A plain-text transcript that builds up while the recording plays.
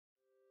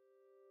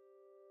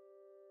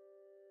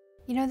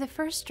You know, the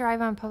first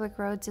drive on public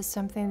roads is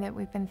something that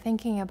we've been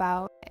thinking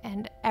about,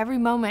 and every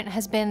moment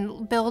has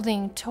been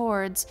building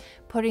towards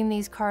putting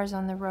these cars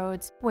on the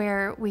roads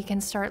where we can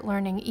start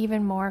learning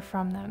even more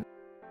from them.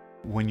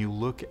 When you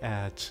look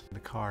at the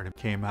car that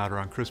came out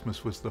around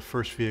Christmas, was the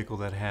first vehicle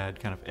that had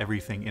kind of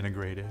everything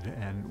integrated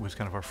and was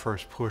kind of our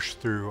first push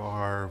through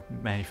our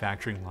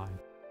manufacturing line.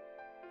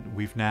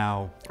 We've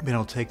now been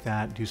able to take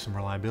that, do some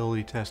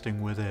reliability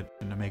testing with it,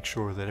 and to make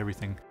sure that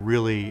everything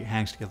really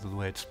hangs together the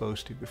way it's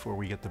supposed to before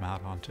we get them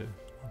out onto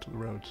the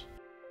roads.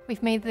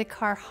 We've made the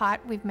car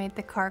hot, we've made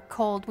the car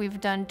cold, we've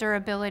done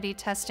durability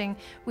testing,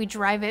 we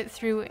drive it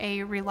through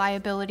a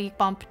reliability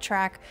bump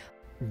track.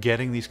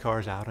 Getting these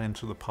cars out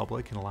into the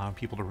public and allowing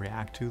people to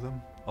react to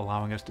them,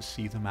 allowing us to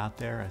see them out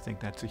there, I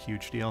think that's a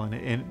huge deal.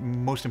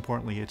 And most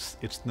importantly,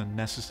 it's the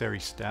necessary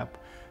step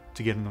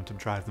to getting them to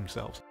drive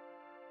themselves.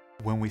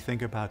 When we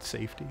think about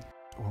safety,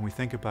 when we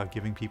think about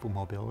giving people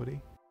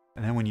mobility,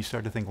 and then when you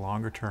start to think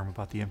longer term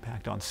about the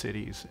impact on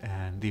cities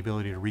and the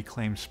ability to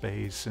reclaim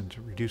space and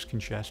to reduce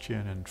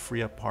congestion and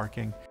free up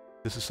parking,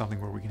 this is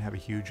something where we can have a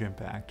huge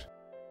impact.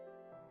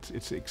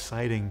 It's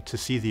exciting to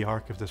see the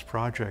arc of this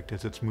project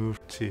as it's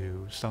moved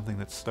to something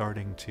that's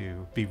starting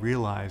to be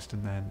realized,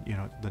 and then, you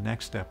know, the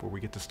next step where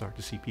we get to start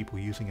to see people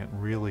using it,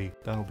 and really,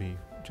 that'll be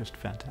just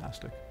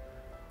fantastic.